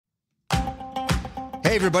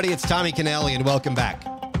Hey, everybody, it's Tommy Canelli, and welcome back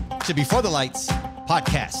to Before the Lights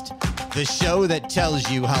podcast, the show that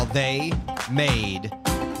tells you how they made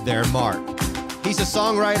their mark. He's a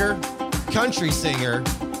songwriter, country singer,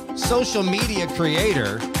 social media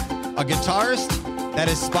creator, a guitarist that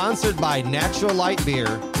is sponsored by Natty Light beer,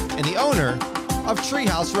 and the owner of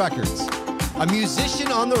Treehouse Records, a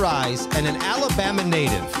musician on the rise and an Alabama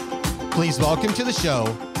native. Please welcome to the show,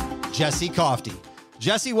 Jesse Cofty.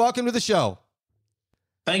 Jesse, welcome to the show.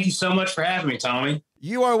 Thank you so much for having me, Tommy.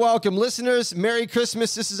 You are welcome. Listeners, Merry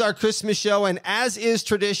Christmas. This is our Christmas show, and as is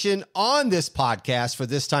tradition on this podcast for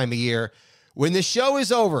this time of year, when the show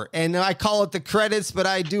is over, and I call it the credits, but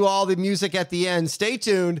I do all the music at the end, stay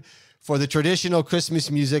tuned for the traditional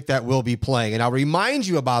Christmas music that we'll be playing, and I'll remind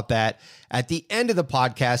you about that at the end of the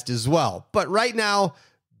podcast as well. But right now,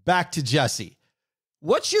 back to Jesse.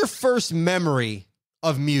 What's your first memory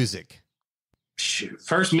of music? Shoot,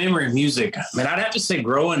 first memory of music. Man, I'd have to say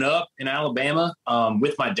growing up in Alabama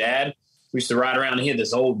with my dad. We used to ride around. He had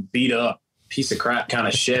this old beat up piece of crap kind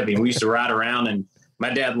of Chevy. And we used to ride around, and my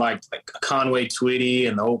dad liked like Conway Twitty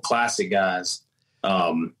and the old classic guys.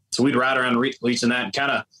 So we'd ride around reaching that. And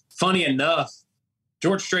kind of funny enough,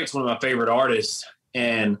 George Strait's one of my favorite artists.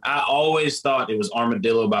 And I always thought it was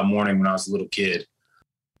Armadillo by Morning when I was a little kid.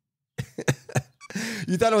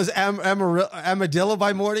 You thought it was Armadillo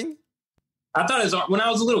by Morning? I thought it was, when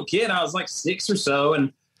I was a little kid, I was like 6 or so, and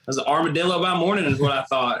it was Armadillo by Morning is what I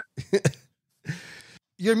thought.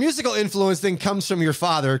 Your musical influence then comes from your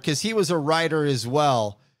father, because he was a writer as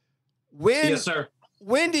well. Yes, sir.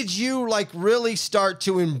 When did you like really start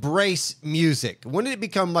to embrace music? When did it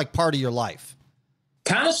become like part of your life?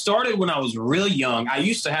 Kind of started when I was really young. I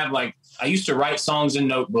used to write songs in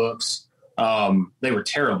notebooks. They were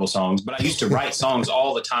terrible songs, but I used to write songs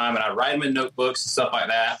all the time, and I'd write them in notebooks and stuff like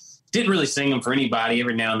that. Didn't really sing them for anybody.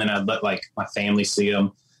 Every now and then I'd let like my family see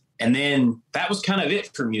them. And then that was kind of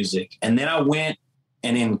it for music. And then I went,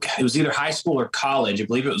 and it was either high school or college. I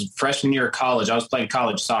believe it was freshman year of college. I was playing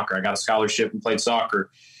college soccer. I got a scholarship and played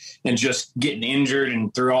soccer, and just getting injured.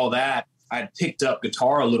 And through all that, I picked up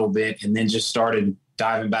guitar a little bit and then just started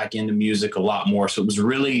diving back into music a lot more. So it was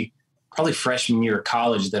really probably freshman year of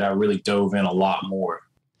college that I really dove in a lot more.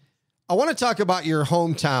 I want to talk about your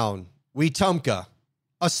hometown, Wetumpka.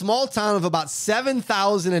 A small town of about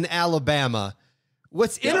 7,000 in Alabama.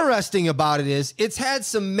 What's interesting about it is it's had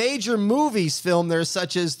some major movies filmed there,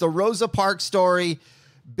 such as The Rosa Parks Story,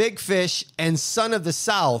 Big Fish, and Son of the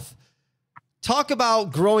South. Talk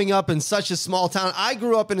about growing up in such a small town. I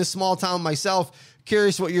grew up in a small town myself.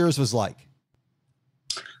 Curious what yours was like.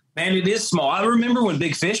 Man, it is small. I remember when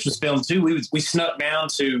Big Fish was filmed too. We snuck down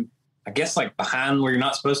to, I guess, like behind where you're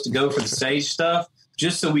not supposed to go for the stage stuff,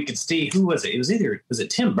 just so we could see who was it. Was it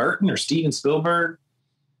Tim Burton or Steven Spielberg?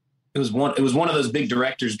 It was one of those big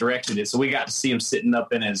directors directed it. So we got to see him sitting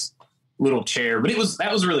up in his little chair. But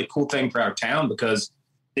that was a really cool thing for our town, because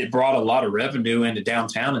it brought a lot of revenue into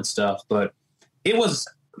downtown and stuff. But it was,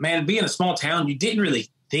 man, being a small town, you didn't really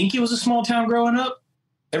think it was a small town growing up.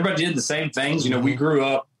 Everybody did the same things. You know, we grew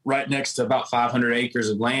up right next to about 500 acres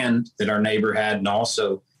of land that our neighbor had. And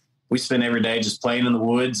also we spent every day just playing in the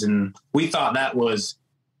woods, and we thought that was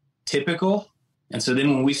typical. And so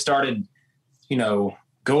then when we started,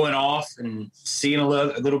 going off and seeing a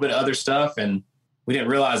little bit of other stuff, and we didn't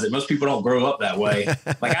realize that most people don't grow up that way.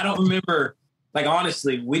 Like, I don't remember, like,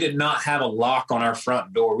 honestly, we did not have a lock on our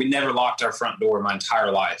front door. We never locked our front door my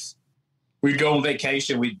entire life. We'd go on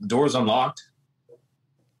vacation, doors unlocked.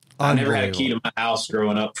 I never had a key to my house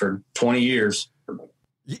growing up for 20 years.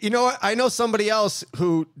 You know what? I know somebody else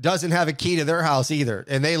who doesn't have a key to their house either,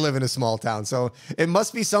 and they live in a small town. So it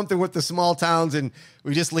must be something with the small towns, and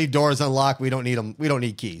we just leave doors unlocked. We don't need them. We don't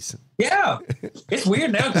need keys. Yeah. It's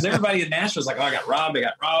weird now, because everybody in Nashville's like, oh, I got robbed,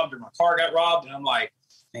 or my car got robbed. And I'm like,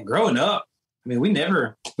 man, growing up, I mean, we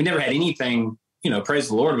never had anything, praise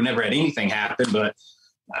the Lord, we never had anything happen, but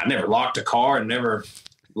I never locked a car and never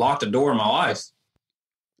locked a door in my life.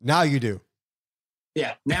 Now you do.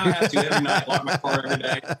 Yeah, now I have to every night, lock my car every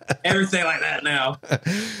day, everything like that now.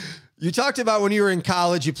 You talked about when you were in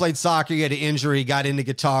college, you played soccer, you had an injury, got into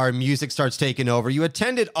guitar, and music starts taking over. You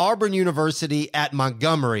attended Auburn University at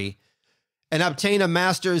Montgomery and obtained a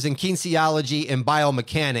master's in kinesiology and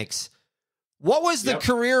biomechanics. What was the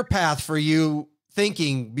career path for you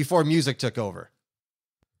thinking before music took over?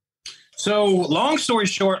 So long story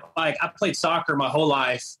short, like, I played soccer my whole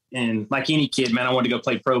life, and like any kid, man, I wanted to go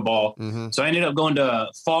play pro ball. Mm-hmm. So I ended up going to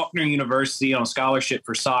Faulkner University on a scholarship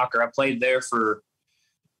for soccer. I played there for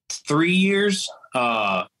 3 years.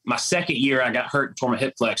 My second year, I got hurt and tore my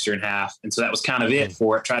hip flexor in half. And so that was kind of it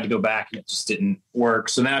for it. Tried to go back and it just didn't work.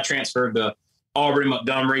 So then I transferred to Aubrey,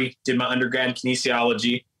 Montgomery, did my undergrad in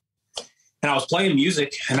kinesiology. And I was playing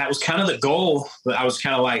music, and that was kind of the goal. But I was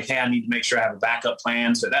kind of like, hey, I need to make sure I have a backup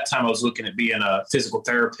plan. So at that time, I was looking at being a physical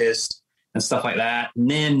therapist and stuff like that. And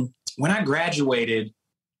then when I graduated,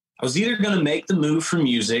 I was either going to make the move for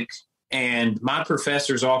music, and my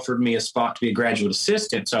professors offered me a spot to be a graduate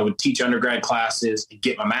assistant. So I would teach undergrad classes and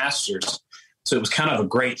get my master's. So it was kind of a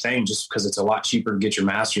great thing just because it's a lot cheaper to get your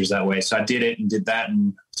master's that way. So I did it and did that.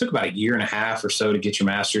 And it took about a year and a half or so to get your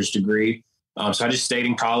master's degree. So I just stayed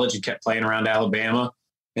in college and kept playing around Alabama.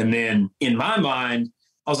 And then in my mind,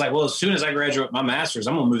 I was like, well, as soon as I graduate my master's,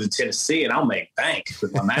 I'm going to move to Tennessee and I'll make bank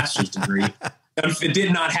with my master's degree. It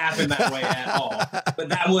did not happen that way at all. But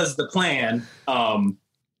that was the plan.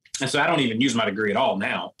 And so I don't even use my degree at all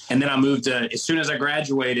now. And then I moved as soon as I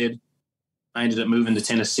graduated, I ended up moving to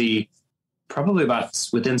Tennessee probably about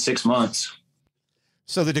within 6 months.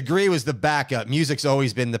 So the degree was the backup. Music's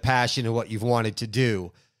always been the passion of what you've wanted to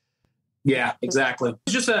do. Yeah, exactly.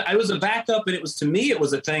 It was a backup, and to me, it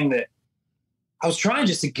was a thing that I was trying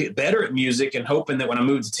just to get better at music and hoping that when I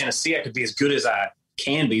moved to Tennessee, I could be as good as I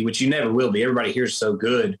can be, which you never will be. Everybody here is so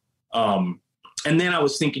good. And then I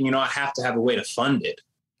was thinking, I have to have a way to fund it.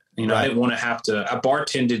 Right. I didn't want to I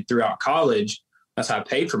bartended throughout college. That's how I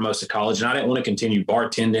paid for most of college. And I didn't want to continue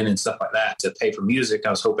bartending and stuff like that to pay for music.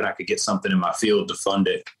 I was hoping I could get something in my field to fund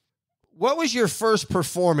it. What was your first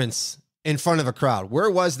performance in front of a crowd?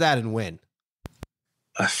 Where was that and when?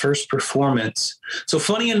 My first performance. So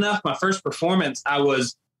funny enough, my first performance, I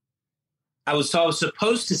was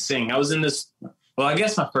supposed to sing. I was in this, I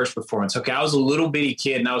guess my first performance. Okay. I was a little bitty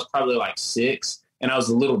kid and I was probably like 6 and I was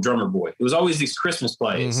a little drummer boy. It was always these Christmas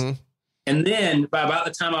plays. Mm-hmm. And then by about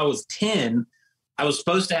the time I was 10, I was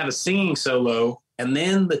supposed to have a singing solo. And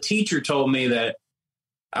then the teacher told me that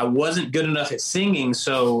I wasn't good enough at singing.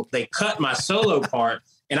 So they cut my solo part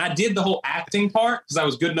and I did the whole acting part because I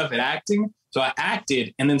was good enough at acting. So I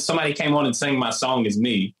acted and then somebody came on and sang my song as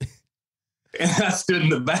me. And I stood in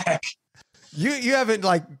the back. You haven't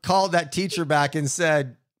like called that teacher back and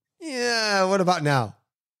said, yeah, what about now?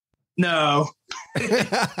 No.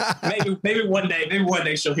 maybe one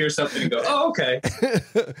day she'll hear something and go, oh, okay.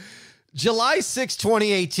 July 6,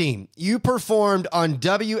 2018, you performed on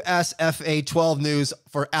WSFA 12 News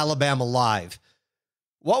for Alabama Live.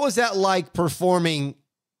 What was that like performing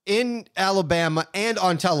in Alabama and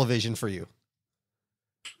on television for you?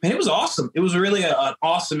 Man, it was awesome. It was really an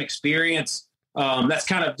awesome experience.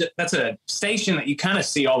 That's a station that you kind of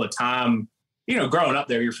see all the time. Growing up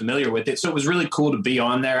there, you're familiar with it. So it was really cool to be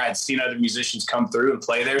on there. I'd seen other musicians come through and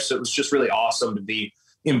play there. So it was just really awesome to be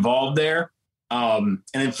involved there. And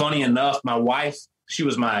then funny enough, my wife, she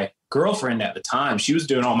was my girlfriend at the time. She was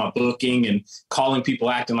doing all my booking and calling people,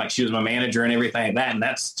 acting like she was my manager and everything like that.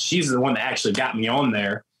 And she's the one that actually got me on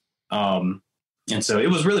there. And so it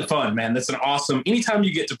was really fun, man. That's an awesome, anytime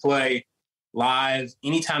you get to play live,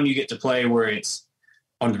 anytime you get to play where it's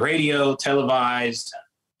on the radio, televised,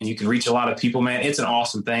 and you can reach a lot of people, man, it's an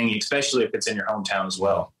awesome thing, especially if it's in your hometown as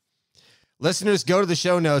well. Listeners, go to the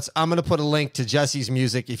show notes. I'm going to put a link to Jesse's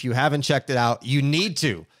music. If you haven't checked it out, you need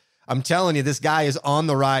to. I'm telling you, this guy is on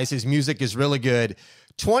the rise. His music is really good.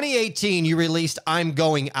 2018, you released I'm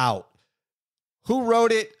Going Out. Who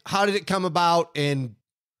wrote it? How did it come about? And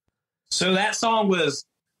so that song was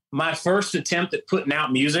my first attempt at putting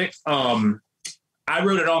out music. I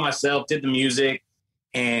wrote it all myself, did the music,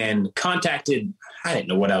 and I didn't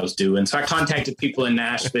know what I was doing. So I contacted people in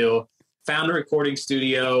Nashville, found a recording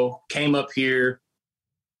studio, came up here,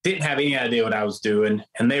 didn't have any idea what I was doing.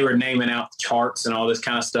 And they were naming out the charts and all this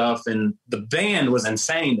kind of stuff. And the band was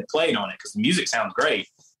insane that played on it because the music sounds great.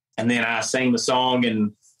 And then I sang the song,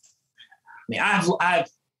 and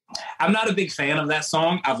I'm not a big fan of that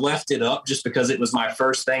song. I've left it up just because it was my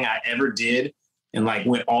first thing I ever did and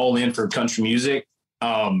went all in for country music.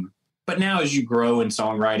 But now as you grow in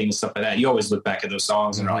songwriting and stuff like that, you always look back at those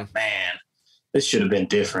songs and are like, man, this should have been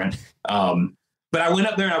different. But I went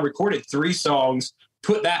up there and I recorded 3 songs,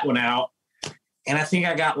 put that one out. And I think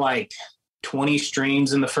I got 20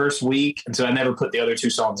 streams in the first week. And so I never put the other 2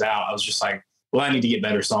 songs out. I was just like, well, I need to get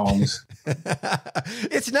better songs.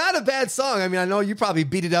 It's not a bad song. I mean, I know you probably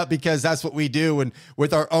beat it up because that's what we do. And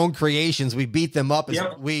with our own creations, we beat them up as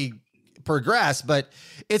we progress, but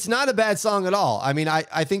it's not a bad song at all. I mean,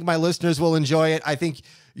 I think my listeners will enjoy it. I think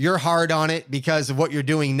you're hard on it because of what you're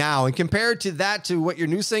doing now. And compared to what your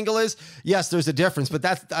new single is, yes, there's a difference, but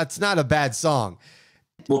that's not a bad song.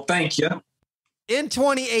 Well, thank you. In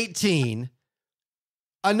 2018,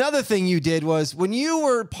 another thing you did was when you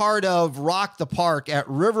were part of Rock the Park at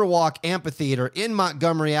Riverwalk Amphitheater in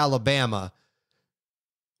Montgomery, Alabama,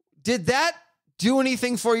 did that do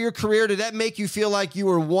anything for your career? Did that make you feel like you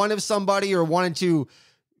were one of somebody or wanted to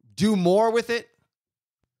do more with it?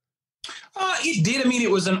 It did. I mean, it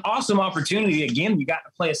was an awesome opportunity. Again, we got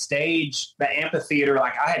to play a stage, the amphitheater.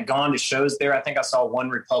 Like, I had gone to shows there. I think I saw One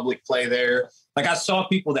Republic play there. Like, I saw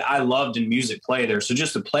people that I loved in music play there. So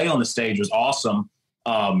just to play on the stage was awesome.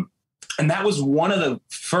 And that was one of the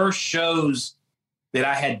first shows that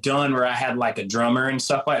I had done where I had like a drummer and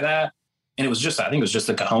stuff like that. And it was just, I think it was just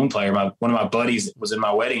the cajon player. One of my buddies that was in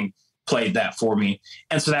my wedding played that for me.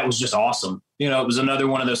 And so that was just awesome. You know, it was another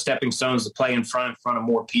one of those stepping stones to play in front of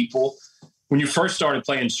more people. When you first started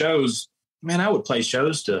playing shows, man, I would play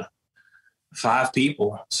shows to 5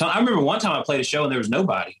 people. So I remember one time I played a show and there was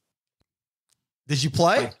nobody. Did you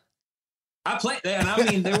play? I played there, and I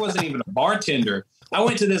mean, there wasn't even a bartender. I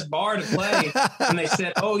went to this bar to play, and they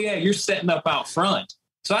said, "Oh yeah, you're setting up out front."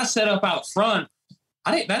 So I set up out front.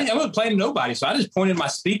 I wasn't playing to nobody, so I just pointed my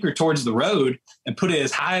speaker towards the road and put it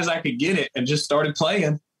as high as I could get it, and just started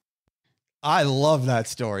playing. I love that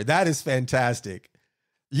story. That is fantastic.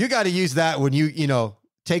 You got to use that when you know,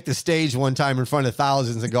 take the stage one time in front of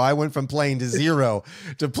thousands and go, I went from playing to 0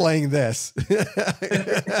 to playing this.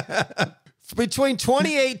 Between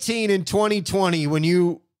 2018 and 2020, when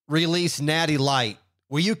you released Natty Light,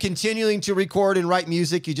 were you continuing to record and write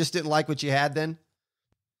music? You just didn't like what you had then?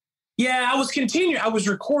 Yeah, I was continuing. I was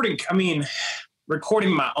recording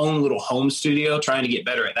my own little home studio, trying to get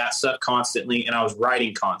better at that stuff constantly. And I was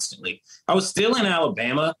writing constantly. I was still in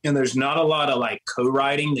Alabama, and there's not a lot of like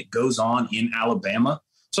co-writing that goes on in Alabama.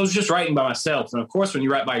 So I was just writing by myself. And of course, when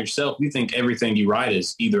you write by yourself, you think everything you write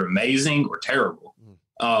is either amazing or terrible.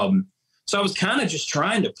 So I was kind of just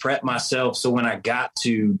trying to prep myself. So when I got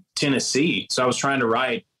to Tennessee, so I was trying to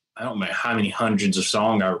write, I don't know how many hundreds of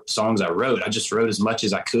songs I wrote. I just wrote as much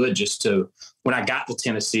as I could just to, when I got to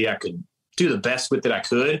Tennessee, I could do the best with it I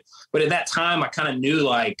could. But at that time, I kind of knew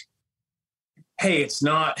like, hey, it's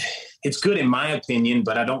good in my opinion,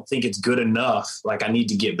 but I don't think it's good enough. Like, I need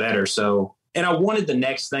to get better. So, and I wanted the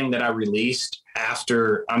next thing that I released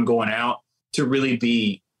after I'm going out to really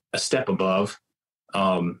be a step above.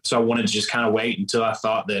 So I wanted to just kind of wait until I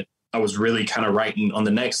thought that I was really kind of writing on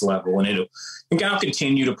the next level, and I'll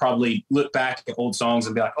continue to probably look back at old songs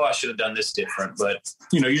and be like, oh, I should have done this different. But,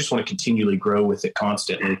 you know, you just want to continually grow with it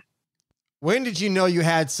constantly. When did you know you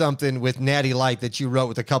had something with Natty Light that you wrote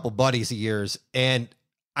with a couple buddies of yours? And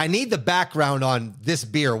I need the background on this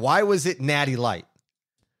beer. Why was it Natty Light?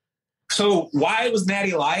 So why it was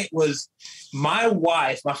Natty Light was my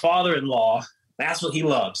wife, my father-in-law, that's what he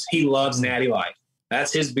loves. He loves Natty Light.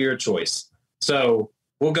 That's his beer choice. So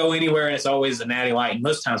we'll go anywhere and it's always a Natty Light. And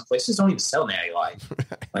most times places don't even sell Natty Light.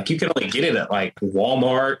 Like, you can only get it at like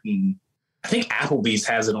Walmart, and I think Applebee's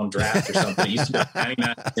has it on draft or something. It used to be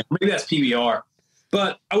 99 cents. Maybe that's PBR.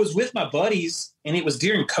 But I was with my buddies, and it was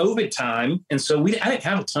during COVID time. And so I didn't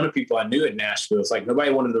have a ton of people I knew in Nashville. It's like nobody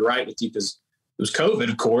wanted to write with you because it was COVID,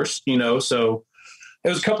 of course, you know. So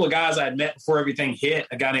there was a couple of guys I had met before everything hit,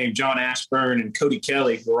 a guy named John Ashburn and Cody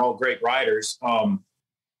Kelly, who were all great writers.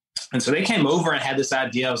 And so they came over and had this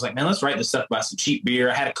idea. I was like, man, let's write this stuff about some cheap beer.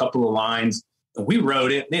 I had a couple of lines. We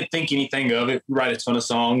wrote it. Didn't think anything of it. We write a ton of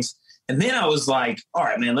songs. And then I was like, all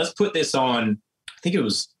right, man, let's put this on, I think it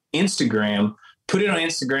was Instagram. Put it on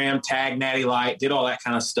Instagram, tag Natty Light, did all that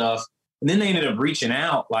kind of stuff. And then they ended up reaching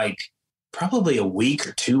out like probably a week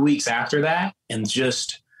or 2 weeks after that. And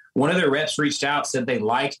just one of their reps reached out, said they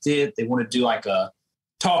liked it. They wanted to do like a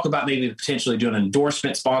talk about maybe potentially doing an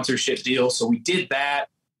endorsement sponsorship deal. So we did that.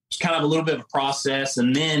 It was kind of a little bit of a process.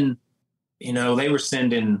 And then, you know, they were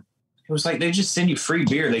sending, it was like they just send you free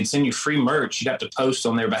beer. They'd send you free merch. You'd have to post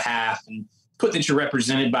on their behalf and put that you're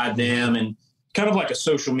represented by them, and kind of like a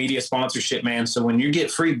social media sponsorship, man. So when you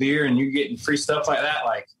get free beer and you're getting free stuff like that,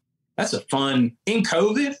 like, that's a fun in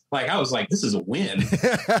COVID. Like, I was like, this is a win.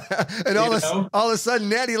 And all of a sudden,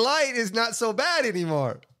 Natty Light is not so bad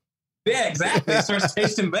anymore. Yeah, exactly. It starts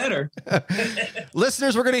tasting better.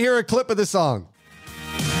 Listeners, we're going to hear a clip of the song.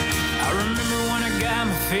 I remember when I got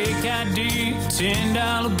my fake ID,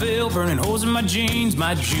 $10 bill, burning holes in my jeans,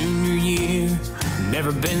 my junior year.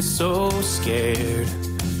 Never been so scared.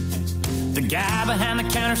 The guy behind the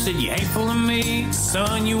counter said, you ain't fooling me.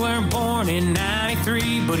 Son, you weren't born in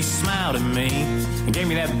 93. But he smiled at me and gave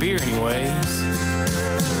me that beer anyways.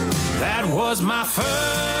 That was my first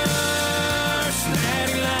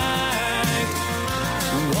Natty Light.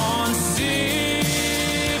 One sip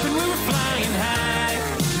and we were flying high.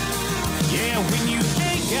 Yeah, when you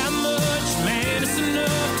ain't got much, man, it's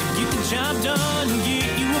enough to get the job done and get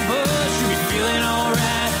you a buzz. You'll be feeling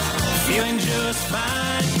alright, feeling just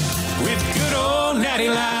fine with good old Natty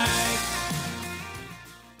Light.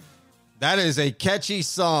 That is a catchy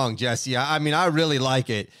song, Jesse. I mean, I really like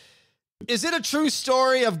it. Is it a true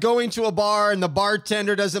story of going to a bar and the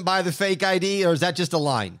bartender doesn't buy the fake ID, or is that just a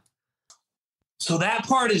line? So that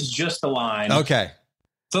part is just a line. Okay.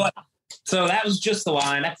 So that was just the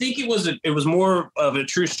line. I think it was more of a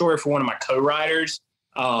true story for one of my co-writers.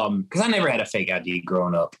 Because I never had a fake ID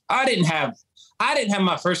growing up. I didn't have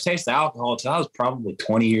my first taste of alcohol until I was probably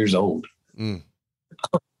 20 years old.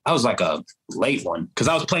 I was like a late one because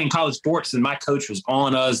I was playing college sports and my coach was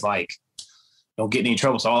on us like, don't get in any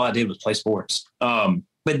trouble. So all I did was play sports. But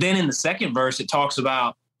then in the second verse, it talks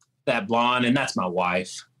about that blonde, and that's my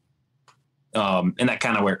wife. And that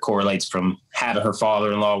kind of where it correlates from having her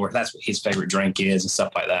father-in-law, where that's what his favorite drink is and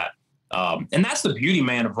stuff like that. And that's the beauty,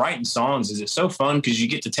 man, of writing songs. Is it's so fun because you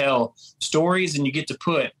get to tell stories and you get to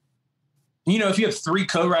put, if you have 3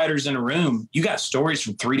 co-writers in a room, you got stories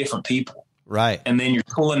from 3 different people. Right. And then you're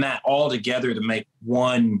pulling that all together to make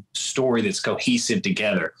one story that's cohesive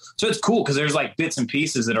together. So it's cool because there's like bits and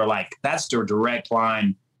pieces that are like, that's their direct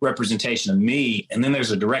line representation of me. And then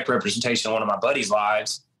there's a direct representation of one of my buddies'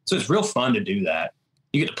 lives. So it's real fun to do that.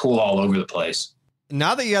 You get to pull all over the place.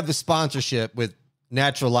 Now that you have the sponsorship with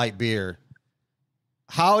Natural Light beer,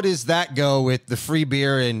 how does that go with the free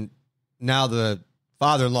beer and now the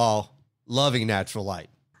father-in-law loving Natural Light?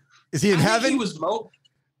 Is he in heaven?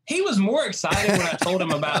 He was more excited when I told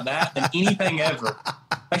him about that than anything ever.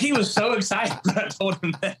 Like, he was so excited when I told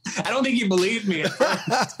him that. I don't think he believed me at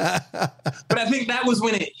first. But I think that was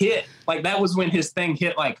when it hit. Like, that was when his thing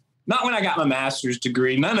hit. Like, not when I got my master's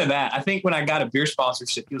degree, none of that. I think when I got a beer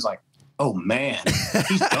sponsorship, he was like, oh, man,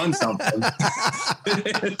 he's done something.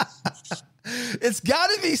 It's got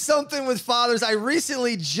to be something with fathers. I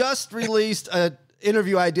recently just released an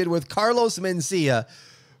interview I did with Carlos Mencia,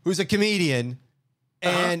 who's a comedian.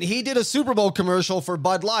 And he did a Super Bowl commercial for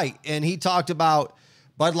Bud Light. And he talked about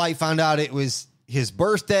Bud Light found out it was his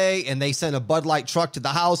birthday and they sent a Bud Light truck to the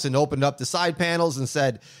house and opened up the side panels and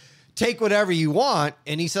said, take whatever you want.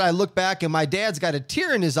 And he said, I look back and my dad's got a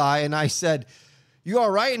tear in his eye. And I said, you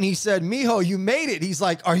all right? And he said, mijo, you made it. He's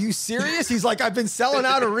like, are you serious? He's like, I've been selling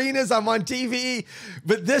out arenas. I'm on TV,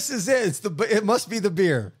 but this is it. It must be the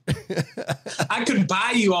beer. I could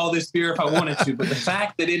buy you all this beer if I wanted to, but the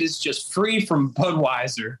fact that it is just free from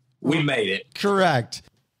Budweiser, we made it. Correct.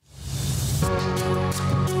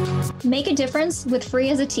 Make a difference with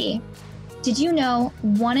Free as a Tea. Did you know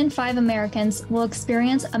 1 in 5 Americans will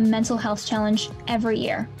experience a mental health challenge every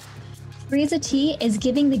year? Free as a Tea is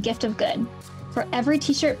giving the gift of good. For every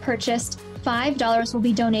t-shirt purchased, $5 will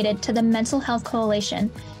be donated to the Mental Health Coalition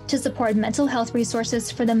to support mental health resources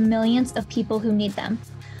for the millions of people who need them.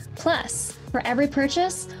 Plus, for every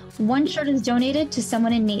purchase, 1 shirt is donated to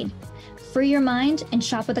someone in need. Free your mind and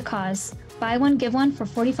shop with a cause. Buy one, give one for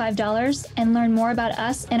 $45 and learn more about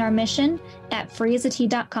us and our mission at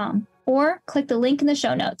freeasatea.com or click the link in the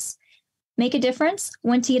show notes. Make a difference,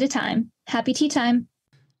 1 tea at a time. Happy tea time.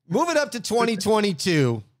 Moving up to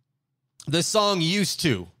 2022. The song Used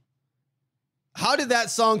To. How did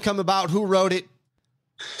that song come about? Who wrote it?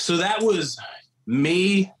 So that was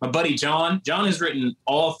me, my buddy John. John has written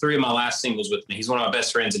all 3 of my last singles with me. He's one of my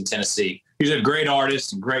best friends in Tennessee. He's a great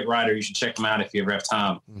artist and great writer. You should check him out if you ever have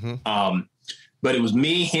time. But it was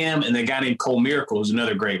me, him, and the guy named Cole Miracle, who's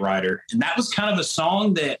another great writer. And that was kind of a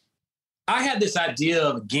song that I had this idea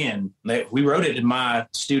of, again, that we wrote it in my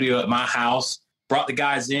studio at my house, brought the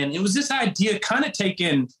guys in. It was this idea kind of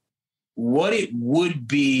taking what it would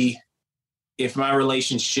be if my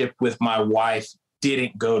relationship with my wife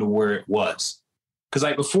didn't go to where it was. Because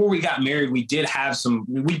like before we got married, we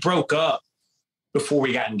broke up before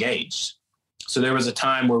we got engaged. So there was a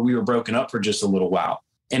time where we were broken up for just a little while.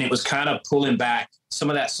 And it was kind of pulling back. Some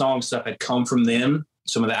of that song stuff had come from them,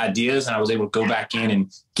 some of the ideas, and I was able to go back in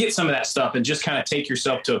and get some of that stuff and just kind of take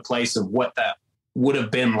yourself to a place of what that would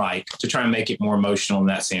have been like to try and make it more emotional in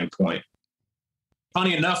that standpoint.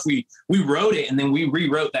 Funny enough, we wrote it and then we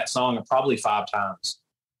rewrote that song probably 5 times.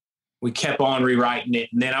 We kept on rewriting it.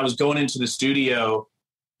 And then I was going into the studio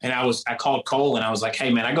and I called Cole and I was like, hey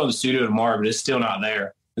man, I go to the studio tomorrow, but it's still not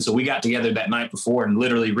there. And so we got together that night before and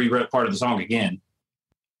literally rewrote part of the song again.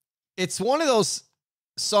 It's one of those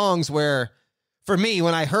songs where for me,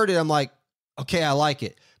 when I heard it, I'm like, okay, I like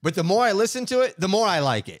it. But the more I listen to it, the more I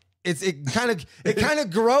like it. It kind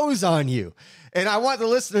of grows on you. And I want the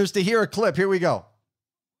listeners to hear a clip. Here we go.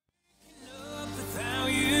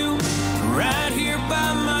 Right here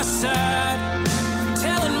by my side,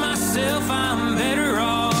 telling myself I'm better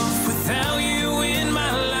off without you in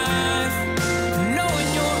my life.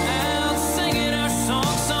 Knowing you're out singing our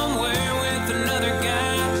song somewhere with another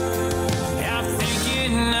guy. I'm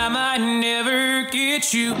thinking I might never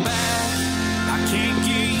get you back.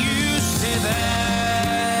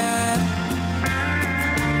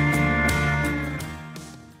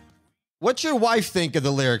 What's your wife think of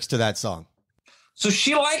the lyrics to that song? So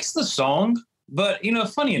she likes the song, but, you know,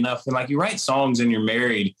 funny enough, when like you write songs and you're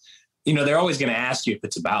married, you know, they're always going to ask you if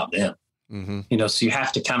it's about them. Mm-hmm. You know, so you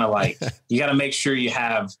have to kind of like, you got to make sure you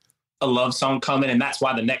have a love song coming. And that's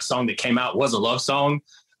why the next song that came out was a love song,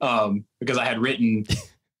 because I had written,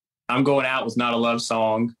 I'm Going Out was not a love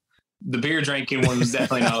song. The beer drinking one was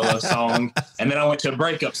definitely not a love song. And then I went to a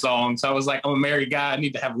breakup song. So I was like, I'm a married guy. I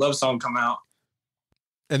need to have a love song come out.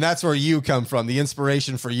 And that's where you come from, the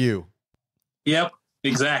inspiration for you. Yep,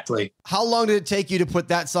 exactly. How long did it take you to put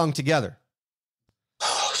that song together?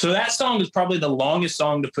 So that song is probably the longest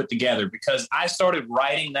song to put together because I started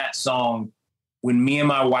writing that song when me and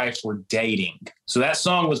my wife were dating. So that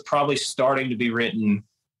song was probably starting to be written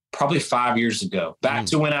probably 5 years ago, back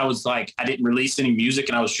to when I was like, I didn't release any music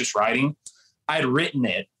and I was just writing. I had written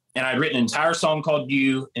it and I'd written an entire song called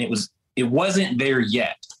You, and it wasn't there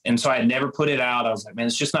yet. And so I had never put it out. I was like, man,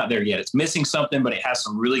 it's just not there yet. It's missing something, but it has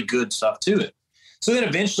some really good stuff to it. So then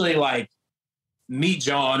eventually, like, me,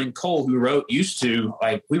 John, and Cole, who wrote Used To,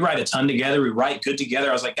 like, we write a ton together. We write good together.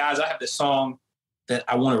 I was like, guys, I have this song that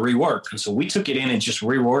I want to rework. And so we took it in and just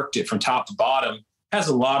reworked it from top to bottom. It has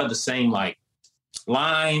a lot of the same, like,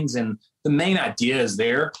 lines, and the main idea is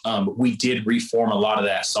there. But we did reform a lot of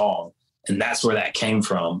that song, and that's where that came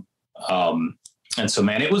from. And so,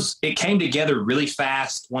 man, it came together really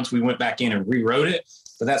fast once we went back in and rewrote it.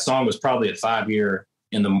 But that song was probably a 5-year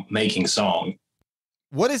in the making song.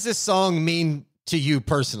 What does this song mean to you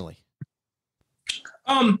personally?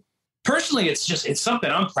 Personally, it's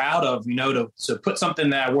something I'm proud of, you know, to put something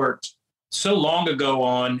that I worked so long ago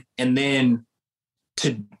on, and then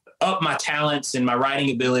to up my talents and my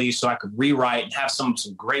writing ability so I could rewrite and have some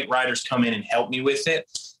great writers come in and help me with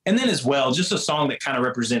it. And then as well, just a song that kind of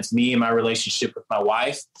represents me and my relationship with my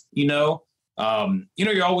wife. You know,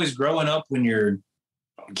 you're always growing up when you're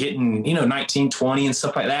getting, 19, 20 and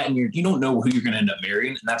stuff like that. And you don't know who you're going to end up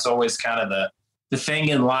marrying. And that's always kind of the thing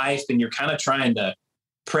in life. And you're kind of trying to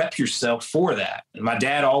prep yourself for that. And my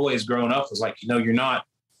dad always growing up was like, you're not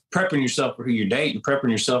prepping yourself for who you date, you're prepping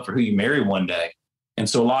yourself for who you marry one day. And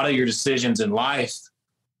so a lot of your decisions in life,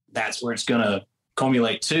 that's where it's going to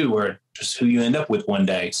culminate to, or just who you end up with one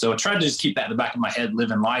day. So I tried to just keep that in the back of my head,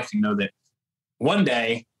 living life, that one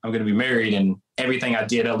day I'm going to be married, and everything I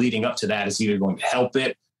did leading up to that is either going to help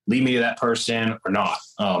it, lead me to that person, or not.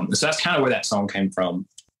 So that's kind of where that song came from.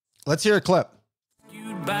 Let's hear a clip.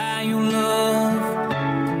 You'd buy your love.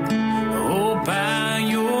 Oh, buy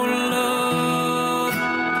your love.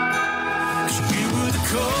 'Cause you were the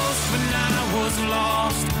coast when I was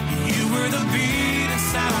lost. You were the beat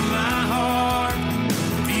inside of my heart.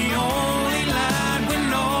 The only light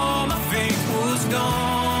when all my faith was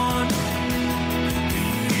gone.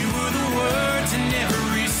 You were the words in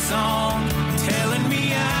every song, telling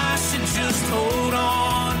me I should just hold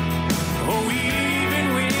on. Oh,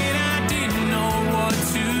 even when I didn't know what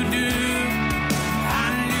to do, I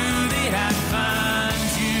knew that I'd find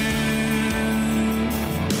you.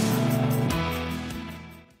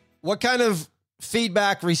 What kind of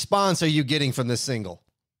feedback response are you getting from this single?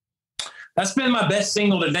 That's been my best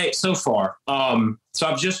single to date so far. So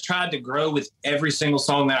I've just tried to grow with every single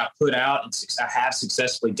song that I put out, and I have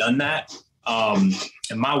successfully done that. And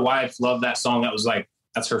my wife loved that song.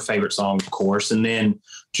 That's her favorite song, of course. And then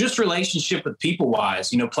just relationship with people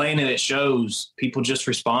wise, playing it at shows, people just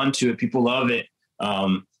respond to it. People love it.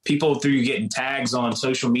 People through getting tags on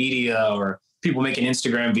social media, or people making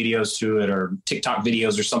Instagram videos to it, or TikTok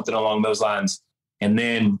videos or something along those lines. And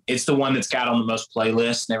then it's the one that's got on the most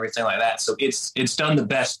playlists and everything like that. So it's done the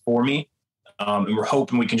best for me. And we're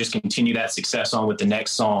hoping we can just continue that success on with the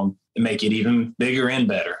next song and make it even bigger and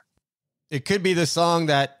better. It could be the song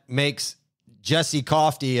that makes Jesse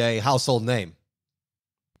Cofty a household name.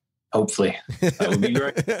 Hopefully. That would be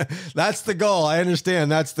great. That's the goal. I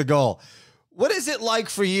understand. That's the goal. What is it like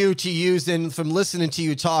for you to use, and from listening to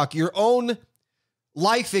you talk, your own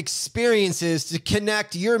life experiences to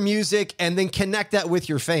connect your music and then connect that with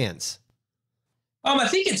your fans? I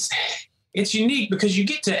think it's unique because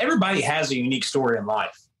everybody has a unique story in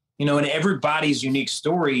life, and everybody's unique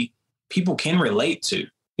story people can relate to.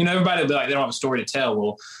 Everybody will be like, they don't have a story to tell.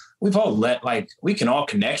 Well, we've all we can all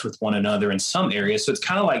connect with one another in some areas. So it's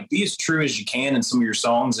kind of like, be as true as you can in some of your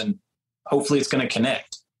songs, and hopefully it's going to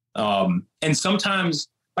connect. And sometimes,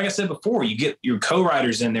 like I said before, you get your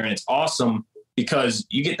co-writers in there, and it's awesome because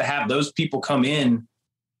you get to have those people come in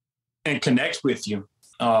and connect with you.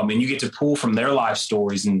 And you get to pull from their life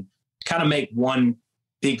stories and kind of make one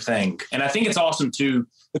big thing. And I think it's awesome too.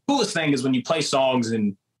 The coolest thing is when you play songs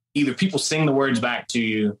and either people sing the words back to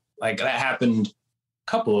you, like that happened a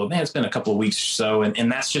it's been a couple of weeks or so.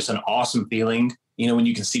 And that's just an awesome feeling, you know, when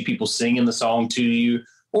you can see people singing the song to you,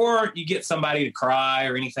 or you get somebody to cry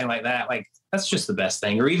or anything like that. Like, that's just the best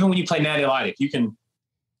thing. Or even when you play Natty Light, if you can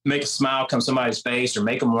make a smile come somebody's face or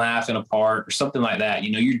make them laugh in a part or something like that,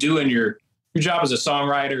 you know, you're doing your job as a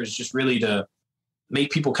songwriter is just really to make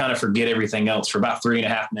people kind of forget everything else for about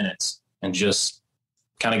 3.5 minutes and just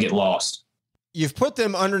kind of get lost. You've put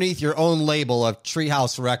them underneath your own label of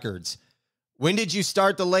Treehouse Records. When did you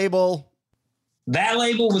start the label? That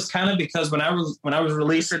label was kind of because when I was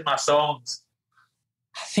releasing my songs,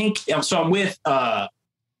 I think, so I'm with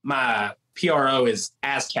my PRO is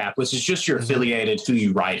ASCAP, which is just your affiliated who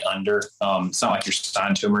you write under. It's not like you're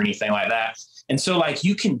signed to them or anything like that. And so like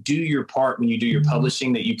you can do your part when you do your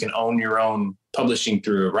publishing, that you can own your own publishing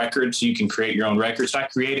through a record. So you can create your own records. So I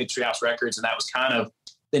created Treehouse Records, and that was kind of,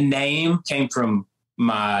 the name came from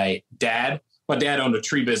my dad. My dad owned a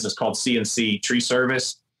tree business called CNC Tree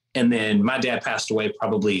Service. And then my dad passed away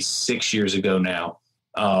probably 6 years ago now.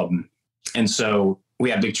 And so we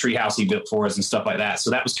had a big tree house he built for us and stuff like that. So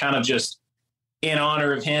that was kind of just in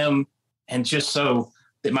honor of him, and just so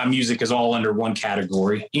that my music is all under one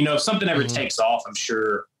category. You know, if something ever takes off, I'm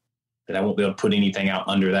sure that I won't be able to put anything out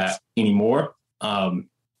under that anymore.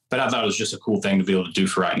 But I thought it was just a cool thing to be able to do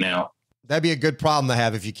for right now. That'd be a good problem to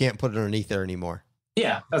have if you can't put it underneath there anymore.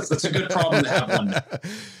 Yeah, that's a good problem to have one day.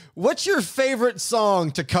 What's your favorite song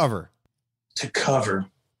to cover? To cover?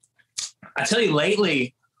 I tell you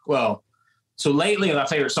lately, my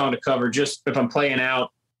favorite song to cover, just if I'm playing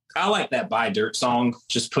out, I like that Buy Dirt song,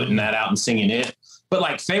 just putting that out and singing it. But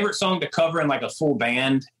like favorite song to cover in like a full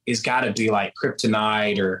band is got to be like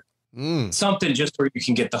Kryptonite or something, just where you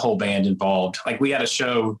can get the whole band involved. Like we had a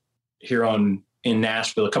show here in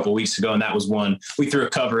Nashville a couple of weeks ago, and that was one we threw a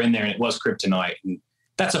cover in there, and it was Kryptonite. And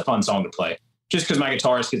that's a fun song to play, just because my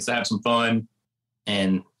guitarist gets to have some fun,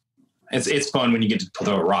 and it's fun when you get to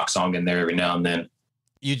throw a rock song in there every now and then.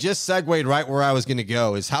 You just segued right where I was going to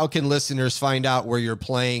go, is how can listeners find out where you're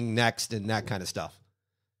playing next and that kind of stuff?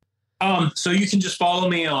 So you can just follow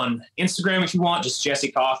me on Instagram if you want, just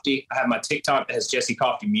Jesse Cofty. I have my TikTok that has Jesse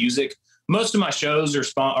Cofty Music. Most of my shows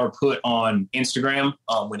are put on Instagram.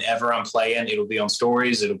 Whenever I'm playing, it'll be on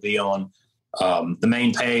stories. It'll be on the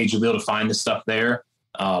main page. You'll be able to find the stuff there.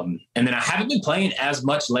 And then I haven't been playing as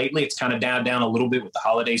much lately. It's kind of down a little bit with the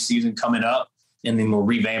holiday season coming up. And then we're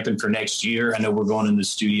revamping for next year. I know we're going in the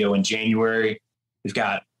studio in January.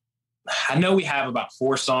 I know we have about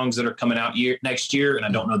 4 songs that are coming out next year, and I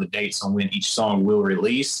don't know the dates on when each song will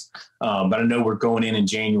release. But I know we're going in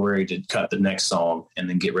January to cut the next song and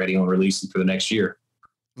then get ready on releasing for the next year.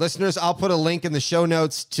 Listeners, I'll put a link in the show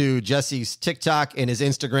notes to Jesse's TikTok and his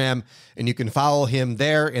Instagram, and you can follow him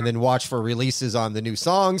there and then watch for releases on the new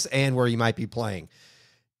songs and where you might be playing.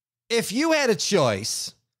 If you had a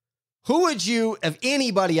choice, who would you, of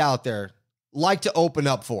anybody out there, like to open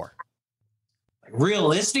up for?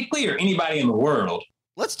 Realistically, or anybody in the world?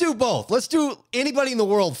 Let's do both. Let's do anybody in the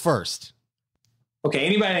world first. Okay,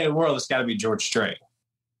 anybody in the world, it's got to be George Strait.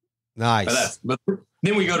 Nice. But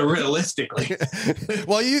then we go to realistically.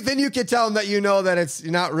 Well, then you can tell them that you know that it's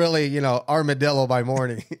not really, Armadillo by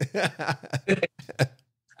morning. I've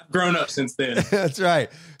grown up since then. That's right.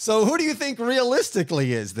 So who do you think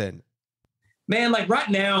realistically is then? Man, like right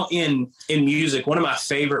now in music, one of my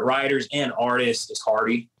favorite writers and artists is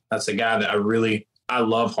Hardy. That's a guy that I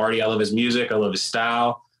love Hardy. I love his music. I love his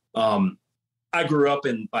style. I grew up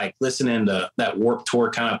in like listening to that Warped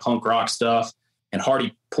Tour kind of punk rock stuff, and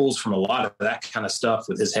Hardy pulls from a lot of that kind of stuff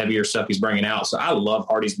with his heavier stuff he's bringing out. So I love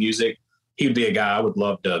Hardy's music. He would be a guy I would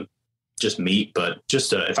love to just meet, but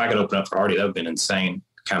if I could open up for Hardy, that would be an insane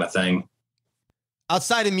kind of thing.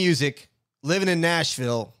 Outside of music, living in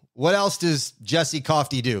Nashville, what else does Jesse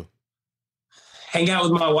Cofty do? Hang out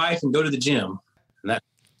with my wife and go to the gym.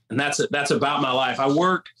 And that's about my life. I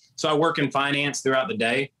work in finance throughout the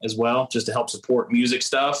day as well, just to help support music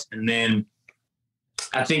stuff. And then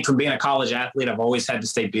I think from being a college athlete, I've always had to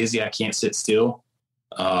stay busy. I can't sit still.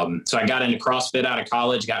 So I got into CrossFit out of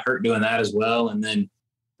college, got hurt doing that as well. And then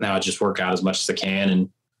now I just work out as much as I can. And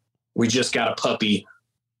we just got a puppy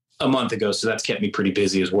a month ago, so that's kept me pretty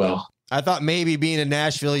busy as well. I thought maybe being in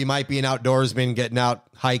Nashville, you might be an outdoorsman, getting out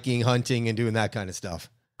hiking, hunting, and doing that kind of stuff.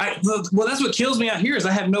 Well, that's what kills me out here is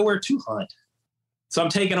I have nowhere to hunt. So I'm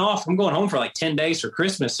taking off. I'm going home for like 10 days for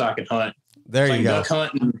Christmas so I can hunt. There you go. Duck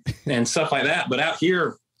hunt and stuff like that. But out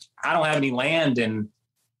here, I don't have any land, and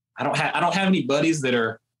I don't have any buddies that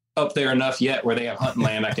are up there enough yet where they have hunting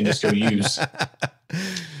land I can just go use.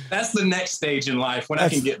 That's the next stage in life when I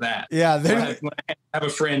can get that. Yeah. When I have a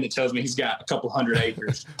friend that tells me he's got a couple hundred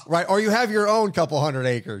acres. Right. Or you have your own couple hundred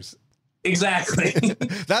acres. Exactly.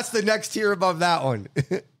 That's the next tier above that one.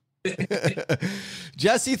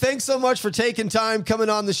 Jesse, thanks so much for taking time, coming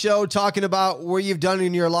on the show, talking about where you've done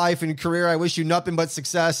in your life and career. I wish you nothing but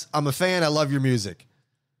success. I'm a fan. I love your music.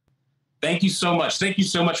 Thank you so much. Thank you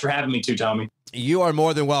so much for having me too, Tommy. You are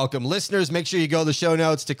more than welcome. Listeners, make sure you go to the show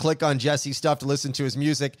notes to click on Jesse's stuff to listen to his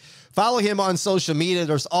music. Follow him on social media.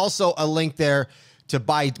 There's also a link there to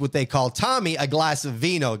buy what they call Tommy a glass of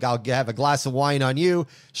vino. I'll have a glass of wine on you.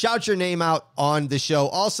 Shout your name out on the show.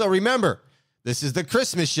 Also, remember, this is the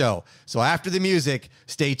Christmas show. So after the music,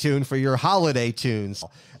 stay tuned for your holiday tunes.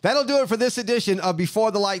 That'll do it for this edition of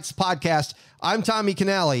Before the Lights podcast. I'm Tommy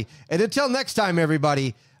Canale. And until next time,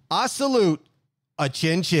 everybody, I salute a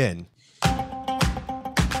chin chin.